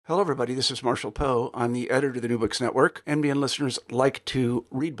Hello, everybody. This is Marshall Poe. I'm the editor of the New Books Network. NBN listeners like to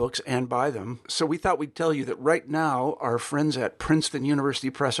read books and buy them. So we thought we'd tell you that right now, our friends at Princeton University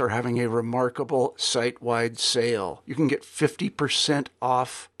Press are having a remarkable site-wide sale. You can get 50%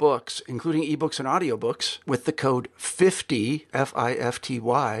 off books, including ebooks and audiobooks, with the code 50,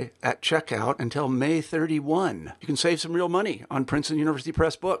 F-I-F-T-Y, at checkout until May 31. You can save some real money on Princeton University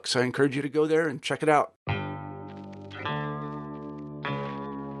Press books. I encourage you to go there and check it out.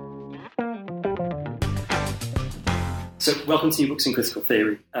 So welcome to New Books in Critical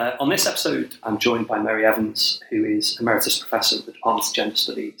Theory. On this episode, I'm joined by Mary Evans, who is Emeritus Professor of the Department of Gender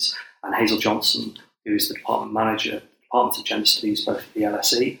Studies, and Hazel Johnson, who is the Department Manager of the Department of Gender Studies, both at the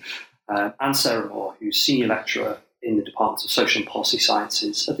LSE, and Sarah Moore, who's Senior Lecturer in the Department of Social and Policy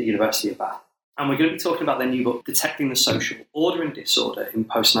Sciences at the University of Bath. And we're going to be talking about their new book, Detecting the Social Order and Disorder in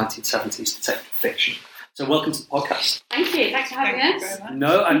Post-1970s Detective Fiction. So welcome to the podcast. Thank you. Thanks for having us. Very much.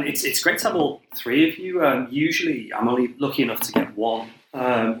 No, and it's great to have all three of you. Usually I'm only lucky enough to get one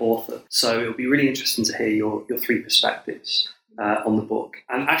author. So it'll be really interesting to hear your three perspectives on the book.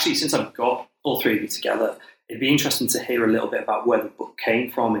 And actually, since I've got all three of you together, it'd be interesting to hear a little bit about where the book came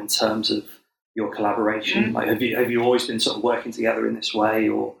from in terms of your collaboration. Like, have you always been sort of working together in this way,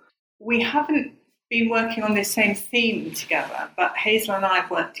 or? We haven't been working on this same theme together, but Hazel and I have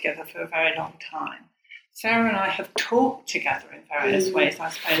worked together for a very long time. Sarah and I have talked together in various ways, I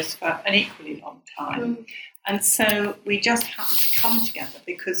suppose, for an equally long time. And so we just happened to come together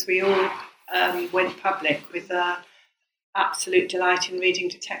because we all went public with an absolute delight in reading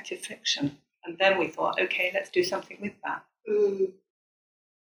detective fiction. And then we thought, okay, let's do something with that.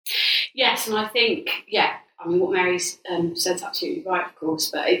 Yes, and I think, what Mary said's absolutely right, of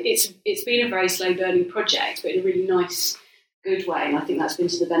course, but it's been a very slow-burning project, but in a really nice, good way, and I think that's been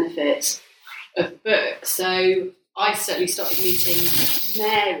to the benefit of the book. So I certainly started meeting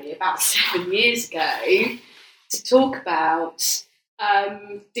Mary about 7 years ago to talk about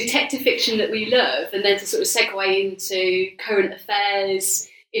detective fiction that we love, and then to sort of segue into current affairs,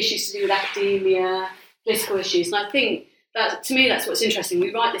 issues to do with academia, political issues. And I think that, to me, that's what's interesting.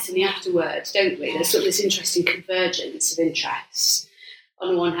 We write this in the afterwords, don't we? There's sort of this interesting convergence of interests.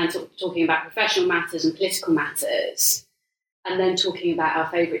 On the one hand, talking about professional matters and political matters, and then talking about our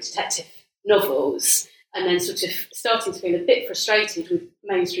favourite detective novels, and then sort of starting to feel a bit frustrated with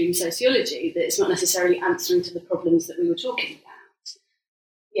mainstream sociology that it's not necessarily answering to the problems that we were talking about.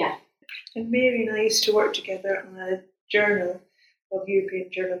 Yeah. And Mary and I used to work together on a journal of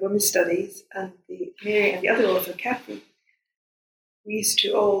European Journal of Women's Studies, and Mary and the other author, Catherine, we used to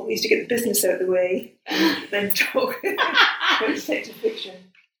get the business out of the way and then talk about detective fiction.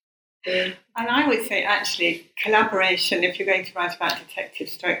 And I would say, actually, collaboration, if you're going to write about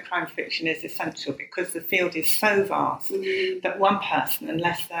detective crime fiction, is essential because the field is so vast that one person,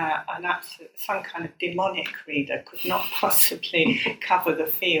 unless they're some kind of demonic reader, could not possibly cover the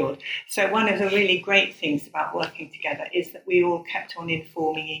field. So one of the really great things about working together is that we all kept on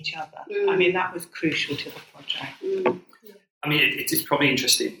informing each other. I mean, that was crucial to the project. I mean, it's probably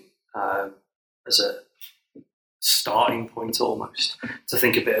interesting as a starting point almost to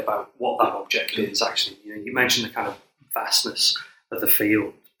think a bit about what that object is. Actually, you mentioned the kind of vastness of the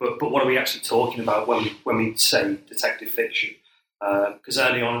field, but what are we actually talking about when we say detective fiction? Because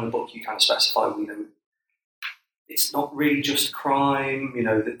early on in the book you kind of specify, it's not really just crime.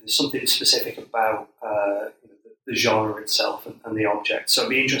 There's something specific about the genre itself and the object. So it'd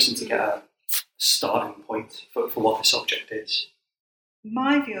be interesting to get a starting point for what this object is.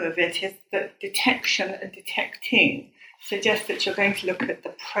 My view of it is that detection and detecting suggest that you're going to look at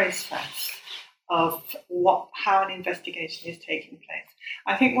the process of how an investigation is taking place.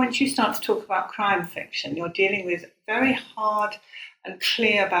 I think once you start to talk about crime fiction, you're dealing with very hard and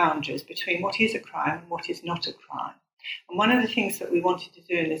clear boundaries between what is a crime and what is not a crime. And one of the things that we wanted to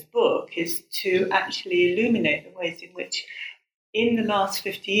do in this book is to actually illuminate the ways in which, in the last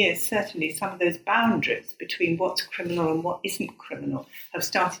 50 years, certainly some of those boundaries between what's criminal and what isn't criminal have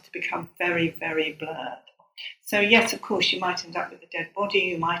started to become very, very blurred. So yes, of course, you might end up with a dead body,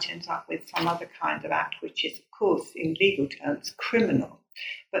 you might end up with some other kind of act, which is, of course, in legal terms, criminal.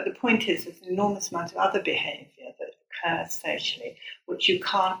 But the point is there's an enormous amount of other behaviour that occurs socially, which you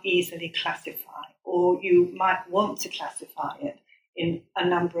can't easily classify, or you might want to classify it in a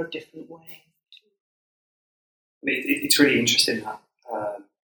number of different ways. It's really interesting that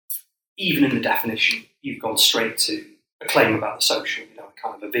even in the definition, you've gone straight to a claim about the social,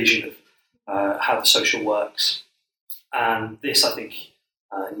 kind of a vision of how the social works. And this, I think,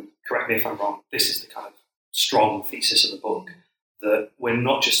 correct me if I'm wrong, this is the kind of strong thesis of the book, that we're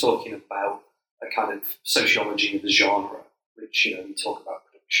not just talking about a kind of sociology of the genre, which, we talk about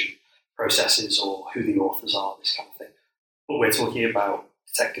fiction processes or who the authors are, this kind of thing. But we're talking about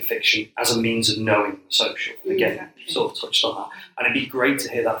detective fiction as a means of knowing the social. And again, Exactly. you sort of touched on that. And it'd be great to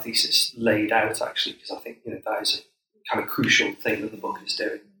hear that thesis laid out, actually, because I think that is a kind of crucial thing that the book is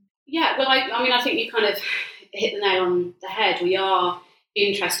doing. Yeah, well, I think you kind of hit the nail on the head. We are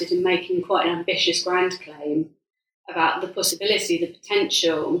interested in making quite an ambitious grand claim about the possibility, the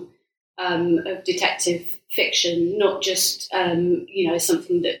potential of detective fiction, not just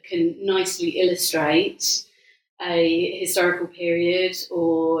something that can nicely illustrate a historical period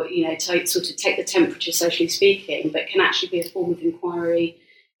or take the temperature, socially speaking, but can actually be a form of inquiry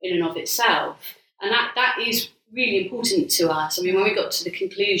in and of itself. And that is really important to us. I mean, when we got to the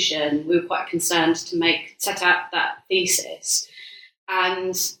conclusion, we were quite concerned to set out that thesis.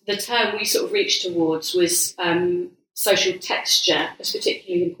 And the term we sort of reached towards was social texture as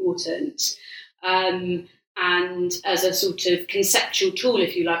particularly important. And as a sort of conceptual tool,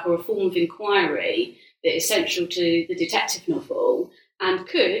 if you like, or a form of inquiry that is central to the detective novel and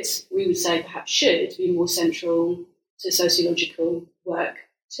could, we would say perhaps should, be more central to sociological work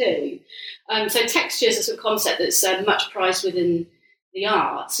too. So texture is a sort of concept that's much prized within the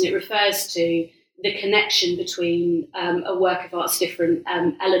arts, and it refers to the connection between a work of art's different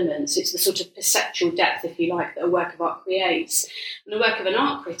elements. It's the sort of perceptual depth, if you like, that a work of art creates. And the work of an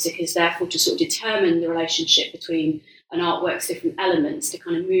art critic is therefore to sort of determine the relationship between an artwork's different elements, to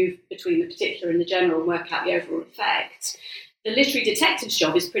kind of move between the particular and the general and work out the overall effect. The literary detective's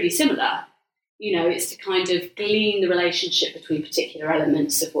job is pretty similar. It's to kind of glean the relationship between particular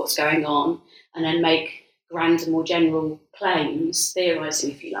elements of what's going on and then make grand and more general claims,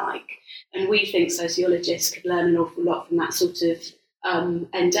 theorising, if you like. And we think sociologists could learn an awful lot from that sort of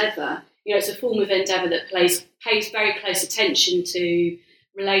endeavour. It's a form of endeavour that pays very close attention to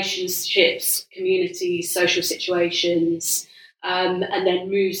relationships, communities, social situations, and then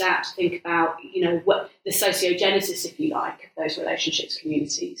moves out to think about, what the sociogenesis, if you like, of those relationships,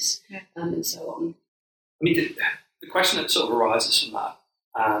 communities, and so on. I mean, the question that sort of arises from that,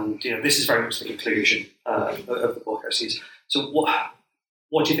 and this is very much the conclusion of the book, actually, is, so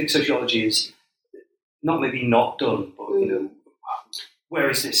what do you think sociology is maybe not done, but where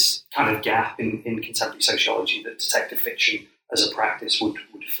is this kind of gap in contemporary sociology that detective fiction as a practice would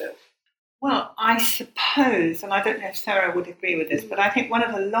fill? Well, I suppose, and I don't know if Sarah would agree with this, but I think one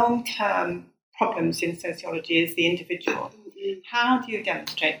of the long-term problems in sociology is the individual. How do you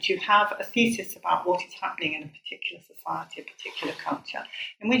demonstrate? You have a thesis about what is happening in a particular society, a particular culture,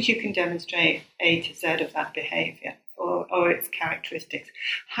 in which you can demonstrate A to Z of that behaviour or its characteristics.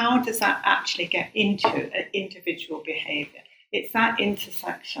 How does that actually get into an individual behaviour? It's that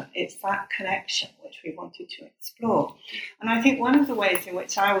intersection, it's that connection which we wanted to explore. And I think one of the ways in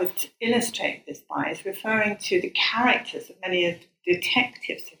which I would illustrate this by is referring to the characters of many of the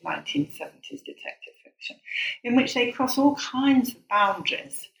detectives of 1970s detective fiction, in which they cross all kinds of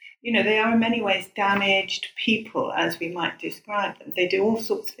boundaries. They are in many ways damaged people, as we might describe them. They do all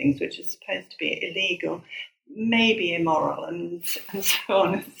sorts of things which are supposed to be illegal, maybe immoral, and so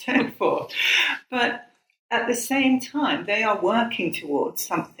on and so forth. But at the same time, they are working towards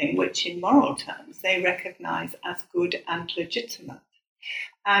something which, in moral terms, they recognise as good and legitimate.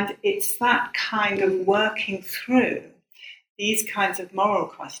 And it's that kind of working through these kinds of moral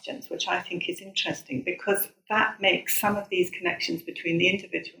questions which I think is interesting, because that makes some of these connections between the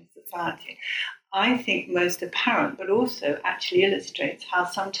individual and society, I think, most apparent, but also actually illustrates how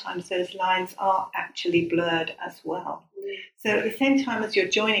sometimes those lines are actually blurred as well. So at the same time as you're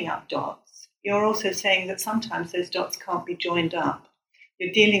joining up dots, you're also saying that sometimes those dots can't be joined up.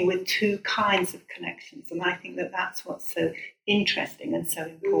 You're dealing with two kinds of connections, and I think that that's what's so interesting and so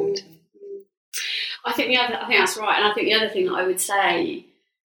important. I think that's right, and I think the other thing that I would say,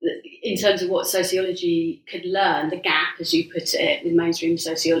 that in terms of what sociology could learn, the gap, as you put it, with mainstream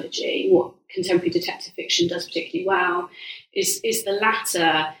sociology, what contemporary detective fiction does particularly well, is the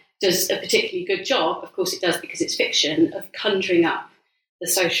latter does a particularly good job, of course it does because it's fiction, of conjuring up the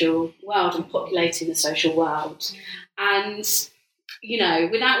social world and populating the social world. And,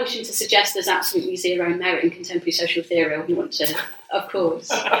 without wishing to suggest there's absolutely zero merit in contemporary social theory, I wouldn't want to, of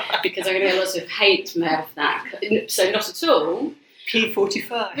course, because I'm going to get lots of hate mail for that. So not at all.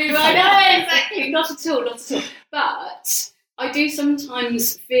 P45. I know, exactly. Not at all. But I do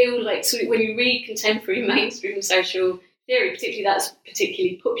sometimes feel like when you read contemporary mainstream social theory, particularly that's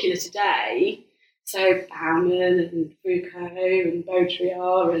particularly popular today, so Bauman and Foucault and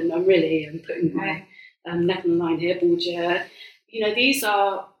Baudrillard, and I'm putting my neck on the line here, Bourdieu. These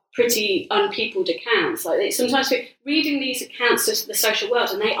are pretty unpeopled accounts. Like sometimes reading these accounts of the social world,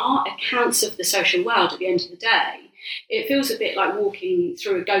 and they are accounts of the social world at the end of the day, it feels a bit like walking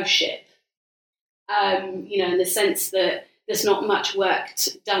through a ghost ship. In the sense that there's not much work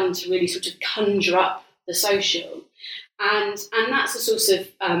done to really sort of conjure up the social. And that's a source of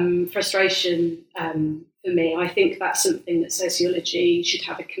frustration for me. I think that's something that sociology should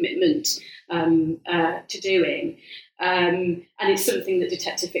have a commitment to doing. And it's something that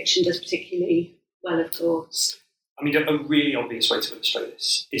detective fiction does particularly well, of course. I mean, a really obvious way to illustrate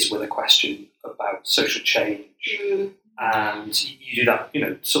this is with a question about social change. And you do that,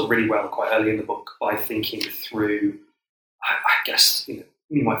 sort of really well quite early in the book by thinking through, I guess,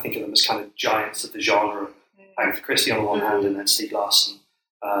 you might think of them as kind of giants of the genre, Agatha Christie on the one hand and then Stieg Larsson,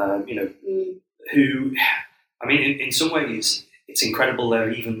 who, I mean, in some ways, it's incredible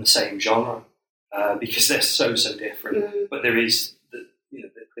they're even the same genre because they're so different. But there is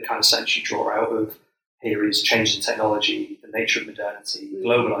the kind of sense you draw out of here is change in technology, the nature of modernity,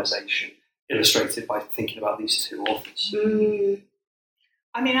 globalization, illustrated by thinking about these two authors.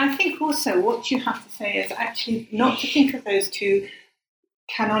 I mean, I think also what you have to say is actually not to think of those two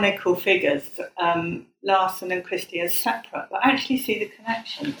canonical figures, Larsson and Christie, as separate, but actually see the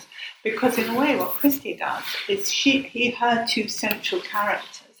connections. Because in a way what Christie does is her two central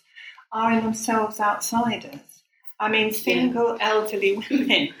characters are in themselves outsiders. I mean, single elderly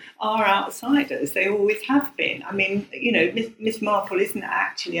women are outsiders. They always have been. I mean, Miss Marple isn't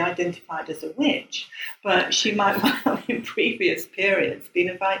actually identified as a witch, but she might well, in previous periods,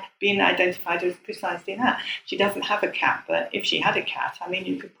 been identified as precisely that. She doesn't have a cat, but if she had a cat, I mean,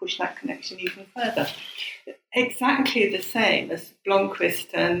 you could push that connection even further. Exactly the same as Blomqvist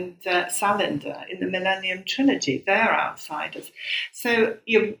and Salander in the Millennium Trilogy. They're outsiders. So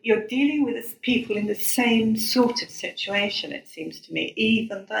you're dealing with people in the same sort of situation, it seems to me,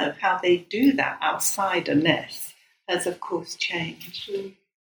 even though how they do that outsiderness has, of course, changed.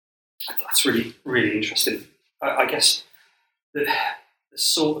 That's really, really interesting. I guess the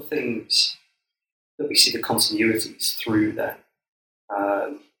sort of things that we see the continuities through then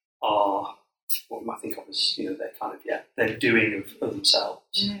are what we might think of as, they're kind of, they're doing of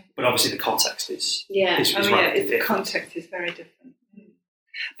themselves. But obviously the context is the context is very different.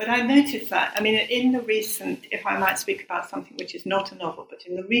 But I noticed that, I mean, in the recent, if I might speak about something which is not a novel, but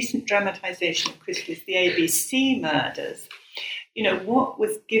in the recent dramatisation of Christie's The ABC Murders, what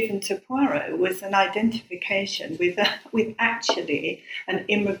was given to Poirot was an identification with actually an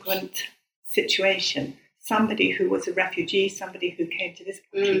immigrant situation. Somebody who was a refugee, somebody who came to this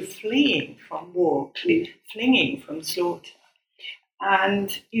country fleeing from war, fleeing from slaughter.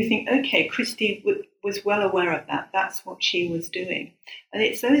 And you think, okay, Christie was well aware of that. That's what she was doing. And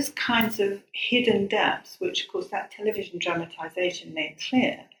it's those kinds of hidden depths, which, of course, that television dramatisation made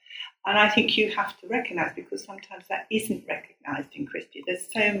clear. And I think you have to recognise, because sometimes that isn't recognised in Christie. There's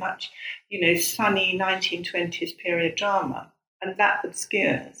so much, sunny 1920s period drama, and that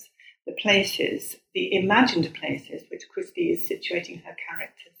obscures the places, the imagined places, which Christie is situating her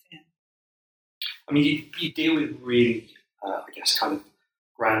characters in. I mean, you deal with really, I guess, kind of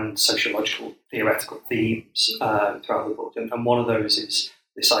grand sociological, theoretical themes throughout the book. And one of those is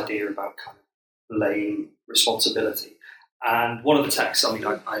this idea about kind of blame, responsibility. And one of the texts, I mean,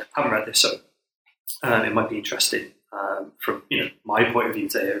 I haven't read this, so it might be interesting from my point of view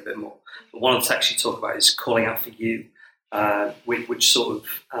to hear a bit more. But one of the texts you talk about is Calling Out for You, which sort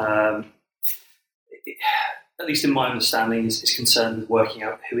of, at least in my understanding, is concerned with working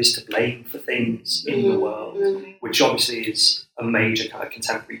out who is to blame for things in the world, which obviously is a major kind of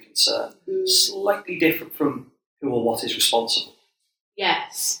contemporary concern, slightly different from who or what is responsible.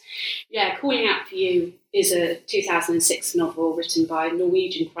 Yes. Yeah, Calling Out for You is a 2006 novel written by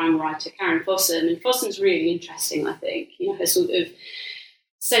Norwegian crime writer Karen Fossum, and Fossum's really interesting, I think. Her sort of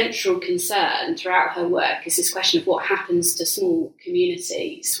central concern throughout her work is this question of what happens to small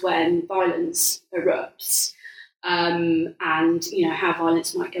communities when violence erupts, and how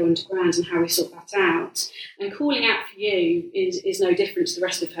violence might go underground and how we sort that out. And Calling Out for You is no different to the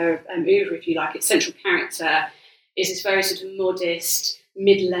rest of her oeuvre, if you like. Its central character is this very sort of modest,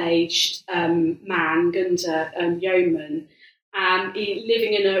 middle-aged man, Gunther Yeoman,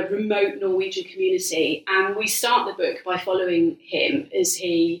 living in a remote Norwegian community. And we start the book by following him as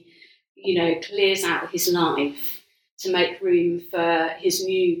he, clears out his life to make room for his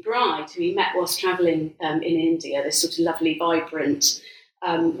new bride, who he met whilst travelling in India, this sort of lovely, vibrant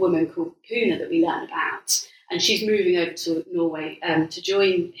woman called Puna that we learn about. And she's moving over to Norway to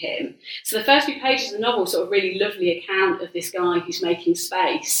join him. So the first few pages of the novel sort of really lovely account of this guy who's making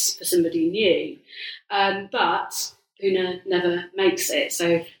space for somebody new. But Puna never makes it.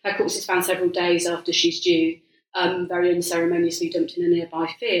 So her corpse is found several days after she's due very unceremoniously dumped in a nearby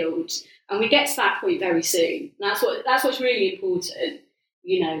field. And we get to that point very soon. And that's what's really important.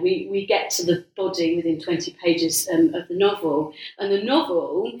 We get to the body within 20 pages of the novel. And the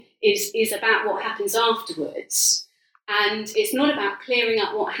novel is about what happens afterwards. And it's not about clearing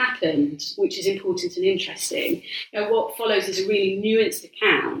up what happened, which is important and interesting. What follows is a really nuanced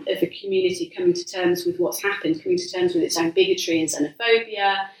account of a community coming to terms with what's happened, coming to terms with its own bigotry and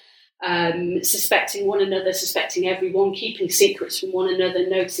xenophobia, suspecting one another, suspecting everyone, keeping secrets from one another,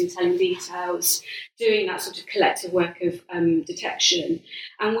 noticing, telling details, doing that sort of collective work of detection.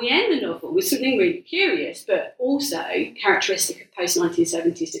 And we end the novel with something really curious, but also characteristic of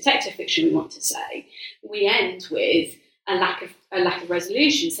post-1970s detective fiction, we want to say. We end with a lack of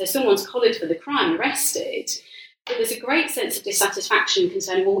resolution. So someone's collared for the crime, arrested, but there's a great sense of dissatisfaction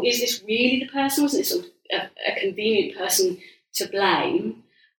concerning, well, is this really the person? Wasn't it sort of a convenient person to blame?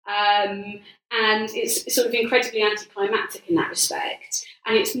 And it's sort of incredibly anticlimactic in that respect.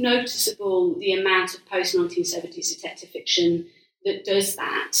 And it's noticeable the amount of post-1970s detective fiction that does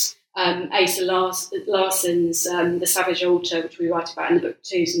that. Asa Larson's The Savage Altar, which we write about in the book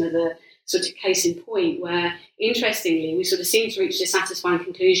too, is another sort of case in point where, interestingly, we sort of seem to reach this satisfying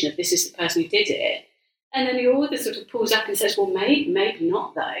conclusion of this is the person who did it. And then the author sort of pulls up and says, well, maybe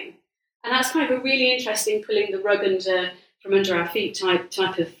not, though. And that's kind of a really interesting pulling the rug from under our feet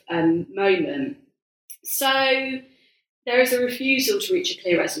type of moment. So there is a refusal to reach a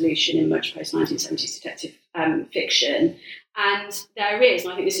clear resolution in much post-1970s detective fiction. And there is,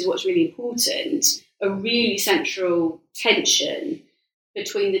 and I think this is what's really important, a really central tension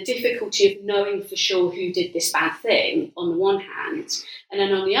between the difficulty of knowing for sure who did this bad thing on the one hand, and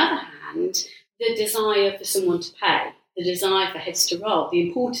then on the other hand, the desire for someone to pay, the desire for heads to roll, the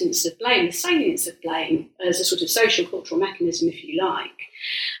importance of blame, the salience of blame as a sort of social cultural mechanism, if you like.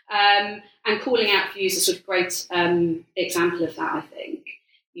 And calling out for you is a sort of great example of that, I think.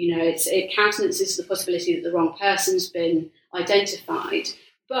 It countenances the possibility that the wrong person's been identified,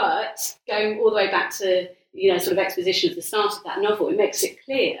 but going all the way back to sort of exposition of the start of that novel, it makes it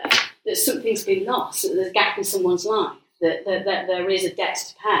clear that something's been lost, that there's a gap in someone's life, that there is a debt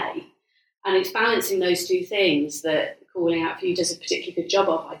to pay. And it's balancing those two things that calling out for you does a particularly good job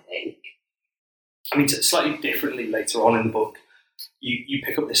of, I think. I mean, slightly differently later on in the book, you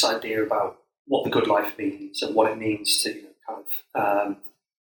pick up this idea about what the good life means and what it means to kind of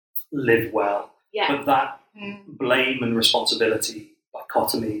live well. Yeah. But that blame and responsibility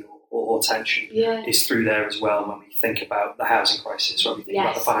dichotomy or tension is through there as well when we think about the housing crisis, when we think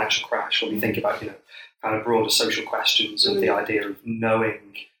about the financial crash, when we think about kind of broader social questions of the idea of knowing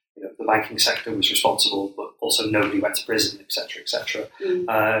the banking sector was responsible, but also nobody went to prison, etc., etc.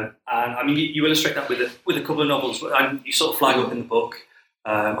 And I mean, you illustrate that with a couple of novels, and you sort of flag up in the book.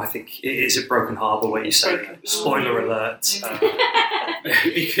 I think it is at Broken Harbour where you say spoiler alert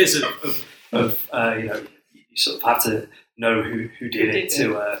because of you sort of have to know who did it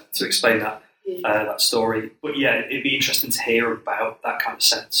to explain that that story. But yeah, it'd be interesting to hear about that kind of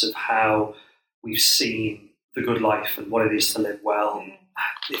sense of how we've seen the good life and what it is to live well.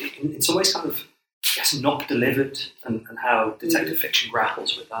 In some ways, kind of, I guess, not delivered, and how detective fiction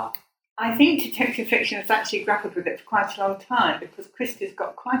grapples with that. I think detective fiction has actually grappled with it for quite a long time, because Christie's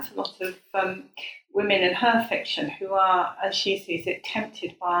got quite a lot of women in her fiction who are, as she sees it,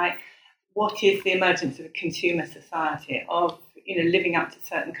 tempted by what is the emergence of a consumer society, of living up to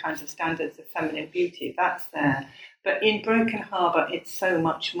certain kinds of standards of feminine beauty. That's there. But in Broken Harbour, it's so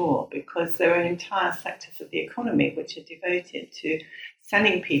much more, because there are entire sectors of the economy which are devoted to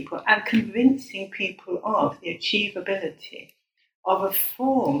selling people and convincing people of the achievability of a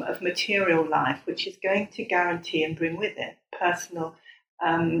form of material life which is going to guarantee and bring with it personal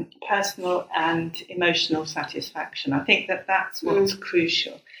and emotional satisfaction. I think that's what's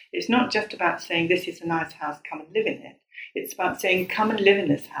crucial. It's not just about saying this is a nice house, come and live in it. It's about saying come and live in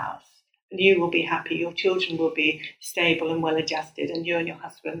this house and you will be happy, your children will be stable and well adjusted, and you and your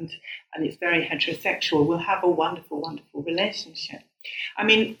husband, and it's very heterosexual, will have a wonderful, wonderful relationship. I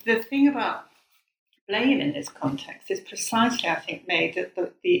mean, the thing about blame in this context is precisely, I think, made at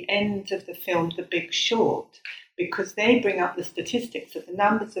the end of the film The Big Short, because they bring up the statistics of the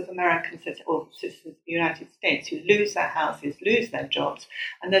numbers of Americans or citizens of the United States who lose their houses, lose their jobs,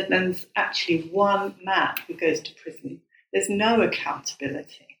 and then there's actually one man who goes to prison. There's no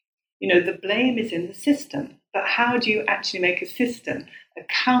accountability. The blame is in the system, but how do you actually make a system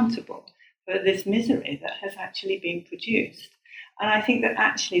accountable for this misery that has actually been produced? And I think that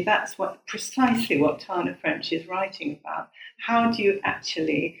actually that's precisely what Tana French is writing about. How do you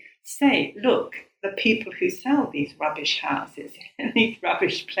actually say, look, the people who sell these rubbish houses in these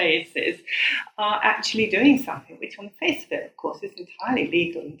rubbish places are actually doing something which on the face of it, of course, is entirely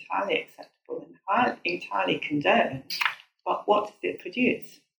legal, entirely acceptable, entirely condoned. But what does it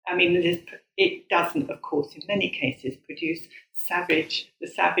produce? I mean, it doesn't, of course, in many cases produce the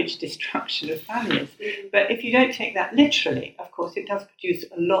savage destruction of families. But if you don't take that literally, of course, it does produce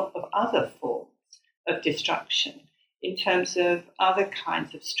a lot of other forms of destruction in terms of other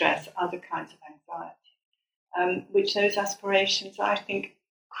kinds of stress, other kinds of anxiety, which those aspirations, I think,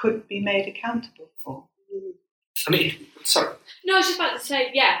 could be made accountable for. I mean, sorry. No, I was just about to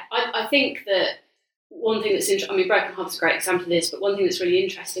say, I think that one thing that's interesting, I mean, Broken Hearts is a great example of this, but one thing that's really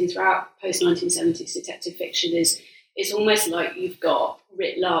interesting throughout post-1970s detective fiction is it's almost like you've got,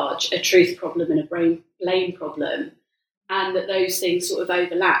 writ large, a truth problem and a blame problem, and that those things sort of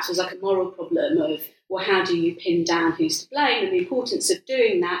overlap. So there's like a moral problem of, well, how do you pin down who's to blame, and the importance of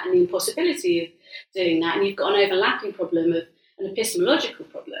doing that and the impossibility of doing that, and you've got an overlapping problem of an epistemological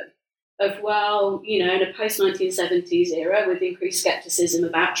problem of, well, you know, in a post-1970s era with increased scepticism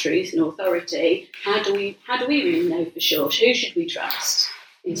about truth and authority, how do we really know for sure? Who should we trust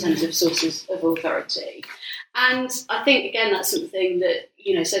in terms of sources of authority? And I think, again, that's something that,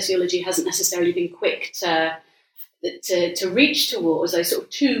 you know, sociology hasn't necessarily been quick to reach towards, those sort of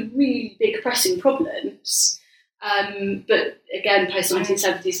two really big pressing problems. But again,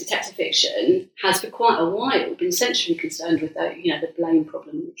 post-1970s detective fiction has for quite a while been centrally concerned with the blame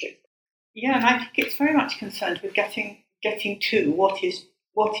problem and the truth. Yeah, and I think it's very much concerned with getting to what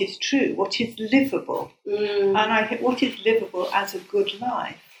is true, what is livable, and I think what is livable as a good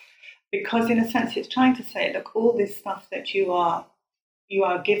life, because in a sense it's trying to say, look, all this stuff that you are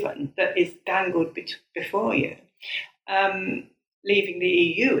given that is dangled before you. Leaving the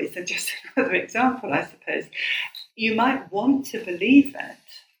EU is just another example, I suppose. You might want to believe it,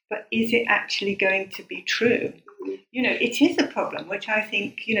 but is it actually going to be true? You know, it is a problem, which I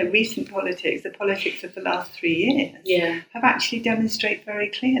think, you know, recent politics, the politics of the last 3 years, have actually demonstrated very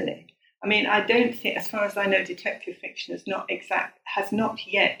clearly. I mean, I don't think, as far as I know, detective fiction has not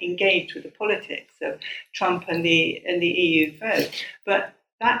yet engaged with the politics of Trump and the EU vote, but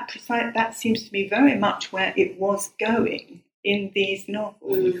that seems to be very much where it was going in these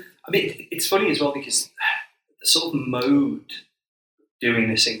novels. I mean, it's funny as well because the sort of mode doing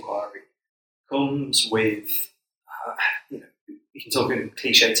this inquiry comes with, you can talk in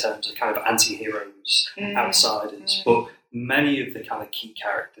cliche terms of kind of anti-heroes, outsiders, but many of the kind of key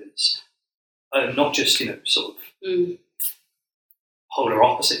characters are not just, sort of polar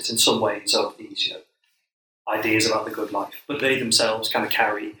opposites in some ways of these, ideas about the good life, but they themselves kind of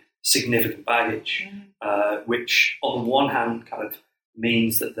carry significant baggage, which on the one hand kind of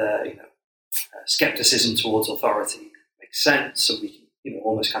means that their skepticism towards authority makes sense, so we can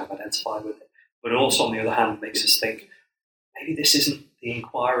almost kind of identify with it. But also on the other hand makes us think maybe this isn't the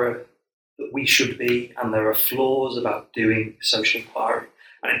inquirer that we should be, and there are flaws about doing social inquiry.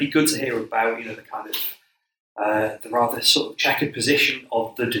 And it'd be good to hear about the kind of the rather sort of checkered position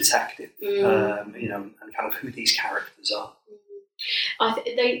of the detective, and kind of who these characters are.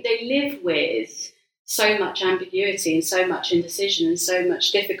 They live with so much ambiguity and so much indecision and so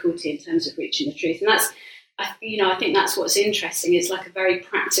much difficulty in terms of reaching the truth. And that's, I think that's what's interesting. It's like a very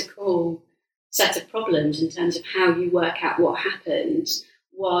practical set of problems in terms of how you work out what happened,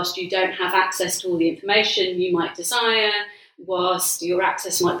 whilst you don't have access to all the information you might desire, whilst your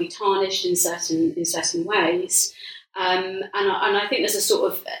access might be tarnished in certain ways. And I think there's a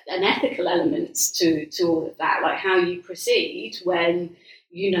sort of an ethical element to all of that, like how you proceed when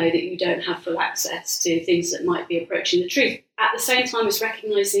you know that you don't have full access to things that might be approaching the truth, at the same time as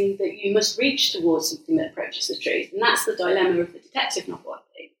recognising that you must reach towards something that approaches the truth. And that's the dilemma of the detective novel, I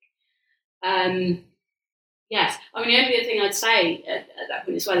think. Yes, I mean, the only other thing I'd say at that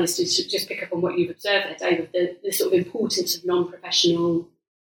point as well is to just pick up on what you've observed there, Dave, of the sort of importance of non-professional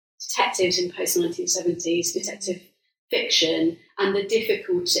detectives in post-1970s detective fiction, and the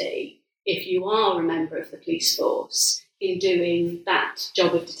difficulty, if you are a member of the police force, in doing that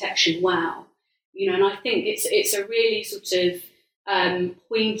job of detection well. And I think it's a really sort of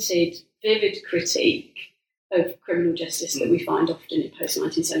pointed, vivid critique of criminal justice that we find often in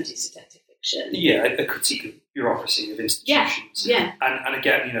post-1970s detective fiction. Yeah, a critique of bureaucracy, of institutions. Yeah. And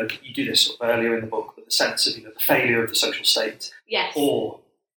again, you do this sort of earlier in the book, but the sense of the failure of the social state, or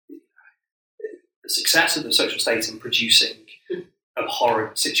the success of the social state in producing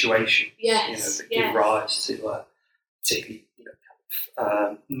abhorrent situations, that give rise to particularly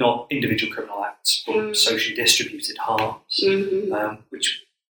not individual criminal acts, but socially distributed harms, which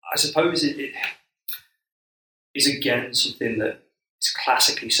I suppose it is again something that is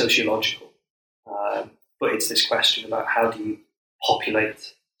classically sociological. but it's this question about how do you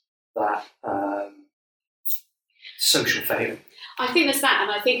populate that social failing. I think there's that,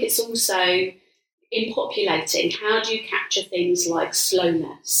 and I think it's also in populating, how do you capture things like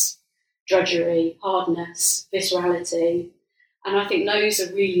slowness, drudgery, hardness, viscerality? And I think those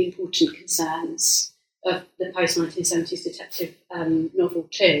are really important concerns of the post-1970s detective novel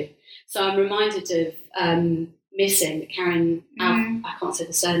too. So I'm reminded of Missing, Karen, I can't say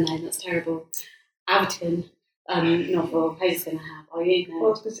the surname, that's terrible, Avdian novel. Hazel's going to have, are you? No.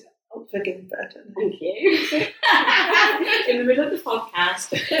 Well, I'll forgive him, but I don't know. Thank you. In the middle of the podcast.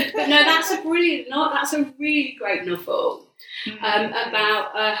 But no, that's a really great novel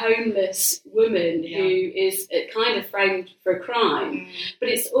about a homeless woman who is kind of framed for a crime. But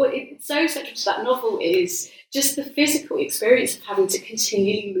it's so central to that novel is just the physical experience of having to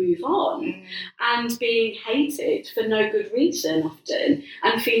continually move on and being hated for no good reason often,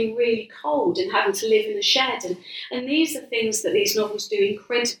 and feeling really cold and having to live in a shed. And these are things that these novels do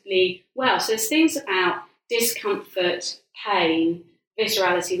incredibly well. So there's things about discomfort, pain,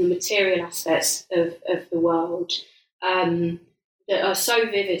 viscerality, the material aspects of the world that are so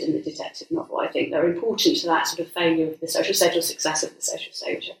vivid in the detective novel. I think they're important to that sort of failure of the social stage or success of the social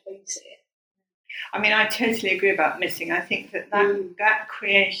stage, I think. I mean, I totally agree about Missing. I think that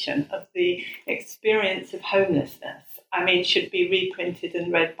creation of the experience of homelessness, I mean, should be reprinted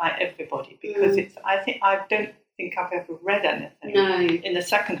and read by everybody, because I don't think I've ever read anything in the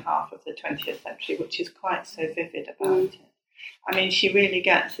second half of the 20th century which is quite so vivid about it. I mean, she really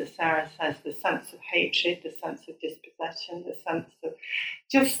gets, as Sarah says, the sense of hatred, the sense of dispossession, the sense of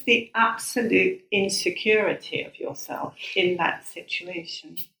just the absolute insecurity of yourself in that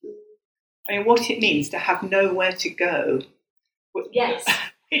situation. I mean, what it means to have nowhere to go,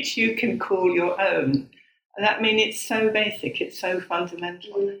 which you can call your own. And I mean, it's so basic, it's so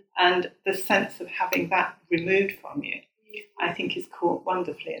fundamental. And the sense of having that removed from you, I think, is caught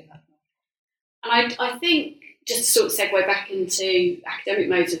wonderfully in that. And I think, just to sort of segue back into academic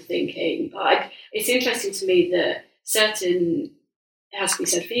modes of thinking, it's interesting to me that certain, it has to be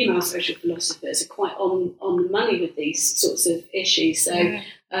said, female social philosophers are quite on the money with these sorts of issues. So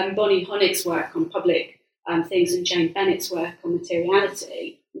Bonnie Honig's work on public things and Jane Bennett's work on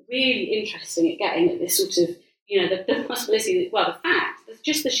materiality, really interesting at getting at this sort of, the possibility, the fact,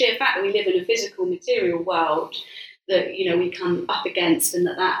 just the sheer fact that we live in a physical material world that, we come up against, and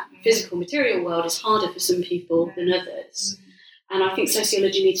that physical material world is harder for some people than others. And I think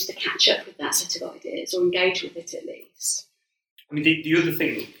sociology needs to catch up with that set of ideas, or engage with it at least. I mean, the other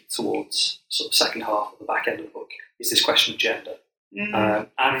thing towards sort of second half, or the back end of the book, is this question of gender.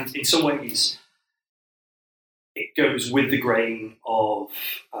 And in some ways, it goes with the grain of,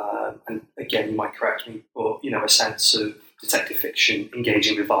 and again, you might correct me, but, a sense of detective fiction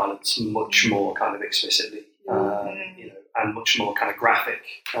engaging with violence much more kind of explicitly, and much more kind of graphic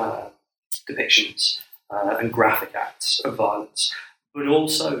depictions and graphic acts of violence, but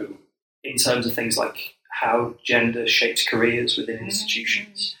also in terms of things like how gender shapes careers within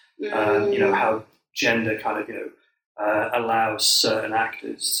institutions, how gender kind of, allows certain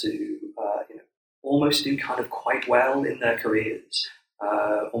actors to, almost do kind of quite well in their careers,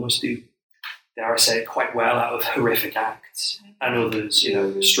 almost do, dare I say it, quite well out of horrific acts, and others,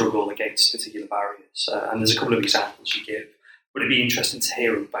 struggle against particular barriers. And there's a couple of examples you give, but it'd be interesting to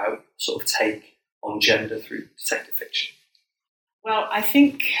hear about sort of take on gender through detective fiction. Well, I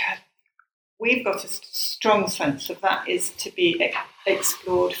think we've got a strong sense of that is to be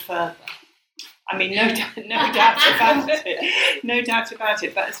explored further. I mean, no doubt about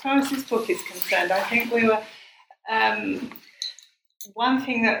it. But as far as this book is concerned, I think we were. One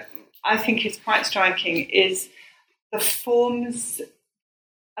thing that I think is quite striking is the forms,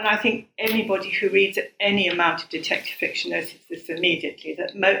 and I think anybody who reads any amount of detective fiction notices this immediately,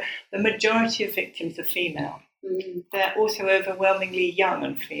 that the majority of victims are female. They're also overwhelmingly young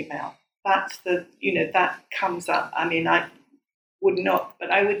and female. That's that comes up. I mean, I would not,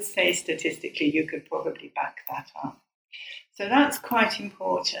 but I would say statistically you could probably back that up. So that's quite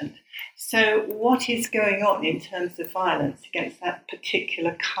important. So what is going on in terms of violence against that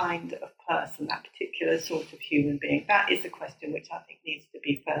particular kind of person, that particular sort of human being? That is a question which I think needs to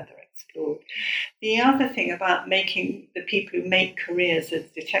be further explored. The other thing about making the people who make careers as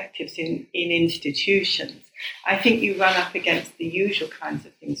detectives in institutions, I think you run up against the usual kinds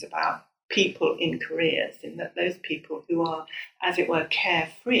of things about people in careers, in that those people who are, as it were,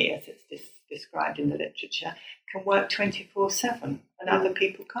 carefree, as it's described in the literature, can work 24/7 and other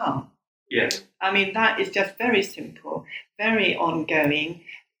people can't. Yeah. I mean, that is just very simple, very ongoing,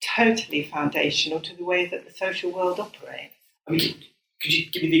 totally foundational to the way that the social world operates. I mean, Could you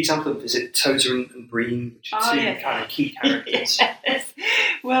give me the example of, is it Tota and Breen, which are two kind of key characters? Yes.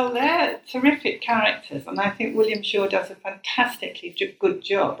 Well, they're terrific characters, and I think William Shaw does a fantastically good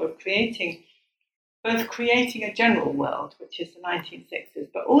job of creating a general world, which is the 1960s,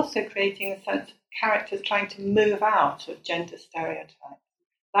 but also creating a sense of characters trying to move out of gender stereotypes.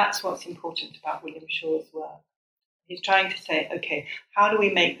 That's what's important about William Shaw's work. He's trying to say, okay, how do we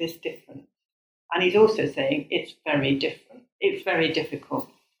make this different? And he's also saying it's very different. It's very difficult.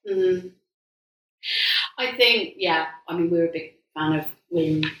 Mm-hmm. I think, we're a big fan of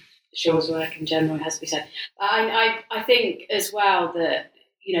William Shaw's work in general, it has to be said. I think as well that,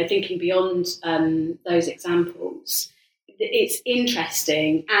 thinking beyond those examples, it's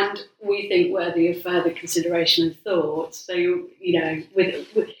interesting and we think worthy of further consideration and thought. So, with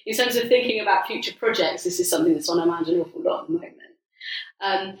in terms of thinking about future projects, this is something that's on our mind an awful lot at the moment.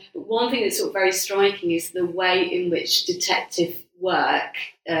 But one thing that's sort of very striking is the way in which detective work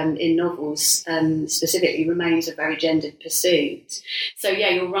in novels specifically remains a very gendered pursuit. So,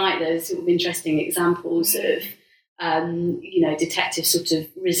 you're right, there's sort of interesting examples of detectives sort of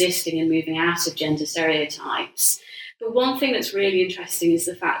resisting and moving out of gender stereotypes. But one thing that's really interesting is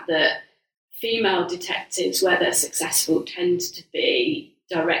the fact that female detectives, where they're successful, tend to be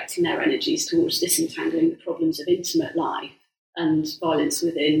directing their energies towards disentangling the problems of intimate life and violence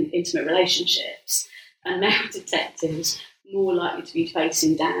within intimate relationships. And male detectives more likely to be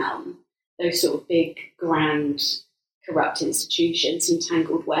facing down those sort of big, grand, corrupt institutions and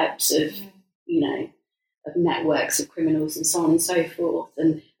tangled webs of, of networks of criminals and so on and so forth,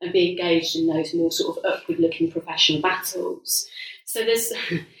 and be engaged in those more sort of upward-looking professional battles. So there's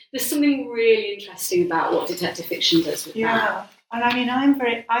something really interesting about what detective fiction does with that. Yeah, and I mean,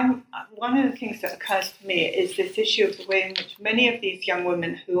 I'm one of the things that occurs to me is this issue of the way in which many of these young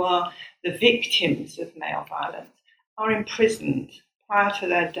women who are the victims of male violence are imprisoned prior to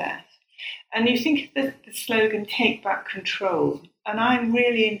their death. And you think of the slogan, "Take back control." And I'm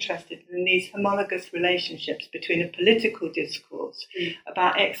really interested in these homologous relationships between a political discourse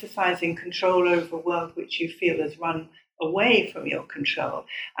about exercising control over a world which you feel has run away from your control,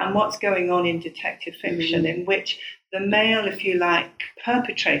 and what's going on in detective fiction in which the male, if you like,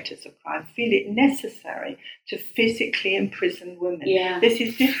 perpetrators of crime feel it necessary to physically imprison women. Yeah. This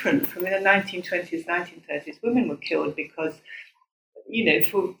is different from in the 1920s, 1930s. Women were killed because,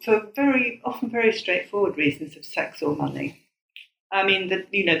 for very often very straightforward reasons of sex or money. I mean,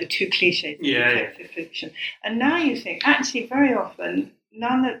 the two cliches of detective fiction. And now you think, actually, very often,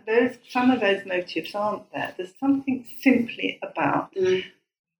 some of those motives aren't there. There's something simply about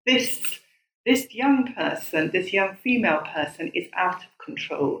this young person, this young female person is out of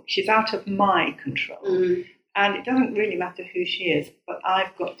control. She's out of my control. And it doesn't really matter who she is, but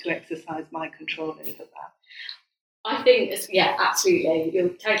I've got to exercise my control over that. I think, absolutely. You're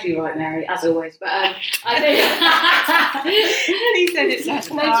totally right, Mary, as always. But I think... He said it's less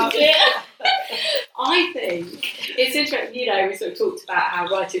I think it's interesting, we sort of talked about how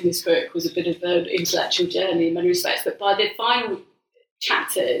writing this book was a bit of an intellectual journey in many respects, but by the final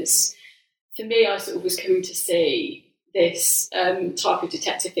chapters, for me, I sort of was coming to see this type of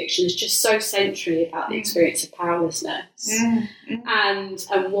detective fiction as just so centrally about the experience of powerlessness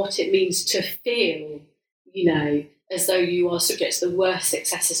and what it means to feel, as though you are subject to the worst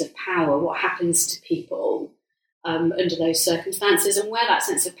excesses of power, what happens to people under those circumstances and where that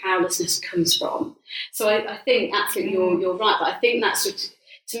sense of powerlessness comes from. So I think absolutely you're right, but I think that's,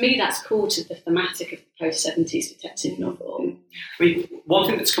 to me, that's core to the thematic of the post-70s detective novel. I mean, one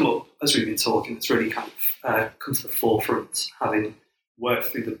thing that's come up as we've been talking that's really kind of come to the forefront, having worked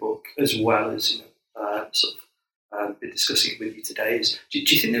through the book as well as been discussing it with you today, is do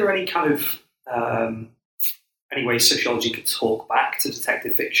you think there are any kind of any ways sociology could talk back to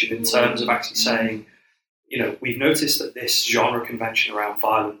detective fiction in terms of actually saying, we've noticed that this genre convention around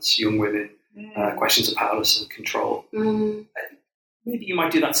violence, young women, questions of powerlessness and control, maybe you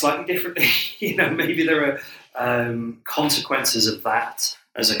might do that slightly differently. Maybe there are consequences of that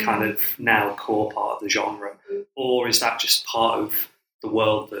as a kind of now core part of the genre, or is that just part of the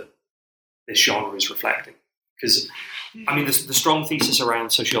world that this genre is reflecting? Because, I mean, the strong thesis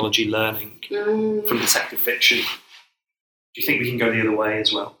around sociology learning from detective fiction, do you think we can go the other way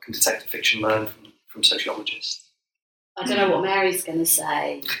as well? Can detective fiction learn from sociologists? I don't know what Mary's going to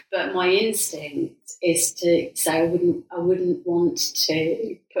say, but my instinct is to say I wouldn't want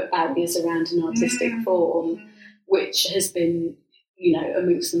to put barriers around an artistic form, which has been,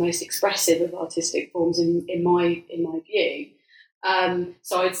 amongst the most expressive of artistic forms in my view.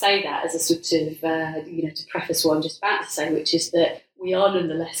 So I'd say that as a sort of, to preface what I'm just about to say, which is that we are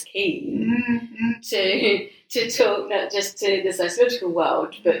nonetheless keen to talk not just to the sociological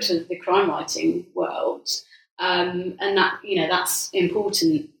world, but to the crime writing world, and that that's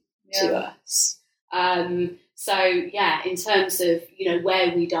important to us. So in terms of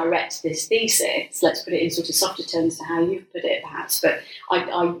where we direct this thesis, let's put it in sort of softer terms to how you've put it, perhaps. But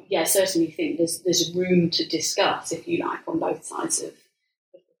I certainly think there's room to discuss, if you like, on both sides of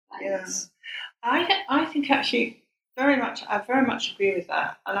the fence. Yeah. I think actually I very much agree with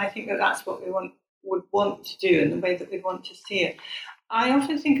that, and I think that that's what we would want to do, and the way that we want to see it. I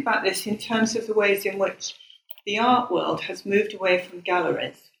often think about this in terms of the ways in which the art world has moved away from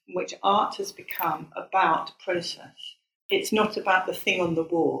galleries, in which art has become about process. It's not about the thing on the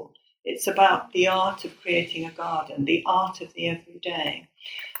wall. It's about the art of creating a garden, the art of the everyday.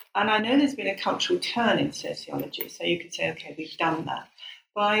 And I know there's been a cultural turn in sociology, so you could say, okay, we've done that.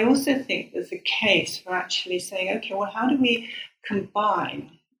 But I also think there's a case for actually saying, okay, well, how do we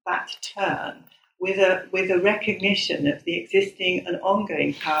combine that turn with a recognition of the existing and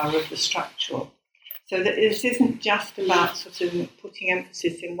ongoing power of the structural? So that this isn't just about sort of putting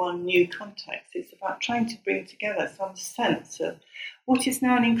emphasis in one new context. It's about trying to bring together some sense of what is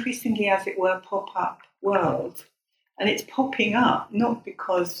now an increasingly, as it were, pop-up world. And it's popping up not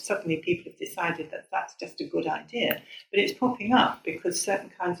because suddenly people have decided that that's just a good idea, but it's popping up because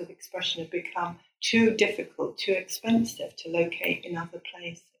certain kinds of expression have become too difficult, too expensive to locate in other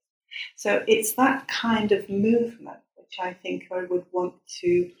places. So it's that kind of movement which I think I would want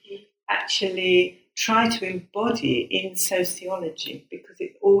to actually try to embody in sociology, because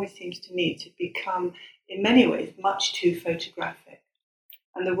it always seems to me to become, in many ways, much too photographic.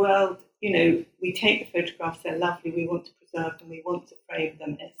 And the world, we take the photographs, they're lovely, we want to preserve them, we want to frame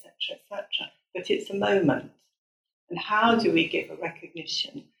them, etc., etc. But it's a moment. And how do we give a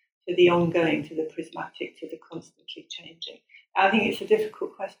recognition to the ongoing, to the prismatic, to the constantly changing? I think it's a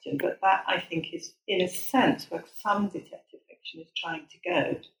difficult question, but that, I think, is, in a sense, where some detective fiction is trying to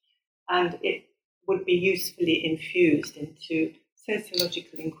go. And it would be usefully infused into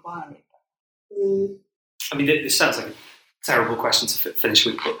sociological inquiry. I mean, this sounds like a terrible question to finish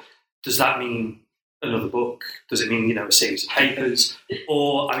with, but does that mean another book? Does it mean, a series of papers?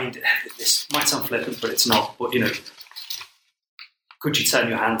 Or, I mean, this might sound flippant, but it's not. But, could you turn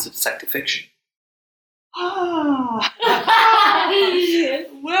your hand to detective fiction? Well,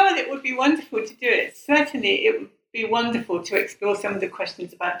 it would be wonderful to do it. Certainly, it would be wonderful to explore some of the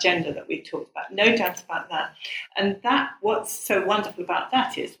questions about gender that we talked about. No doubt about that. And what's so wonderful about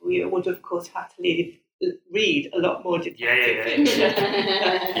that is we would, of course, have to read a lot more detective fiction.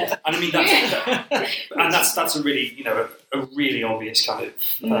 And I mean, that's a really, a really obvious kind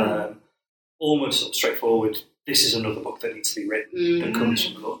of, almost sort of straightforward, this is another book that needs to be written that comes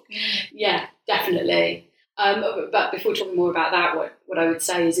from the book. Yeah, definitely. But before talking more about that, what I would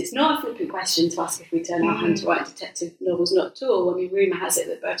say is it's not a flippant question to ask if we turn our hand to write detective novels, not at all. I mean, rumour has it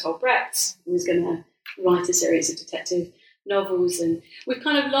that Bertolt Brecht was going to write a series of detective novels, and we've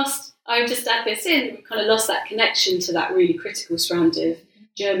kind of lost, I would just add this in, we've kind of lost that connection to that really critical strand of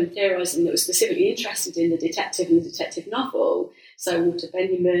German theorising that was specifically interested in the detective and the detective novel. So Walter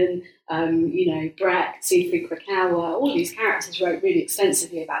Benjamin, Brecht, Siegfried Kracauer, all these characters wrote really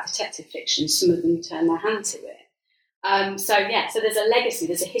extensively about detective fiction. Some of them turned their hand to it. So there's a legacy,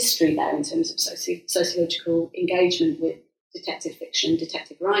 there's a history there in terms of sociological engagement with detective fiction,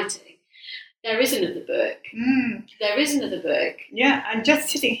 detective writing. There is another book. There is another book. Yeah, and just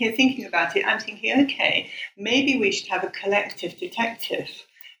sitting here thinking about it, I'm thinking, okay, maybe we should have a collective detective,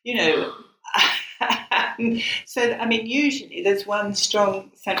 So, I mean, usually there's one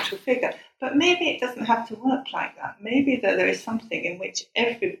strong central figure, but maybe it doesn't have to work like that. Maybe there is something in which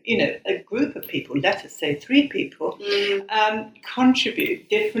a group of people, let us say 3 people, contribute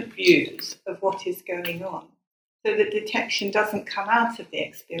different views of what is going on. So that detection doesn't come out of the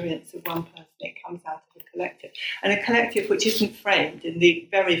experience of one person, it comes out of a collective. And a collective which isn't framed in the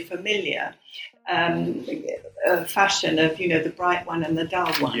very familiar fashion of, the bright one and the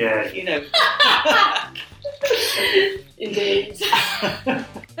dull one. Yeah. Indeed.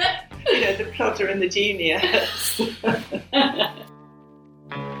 The plodder and the genius.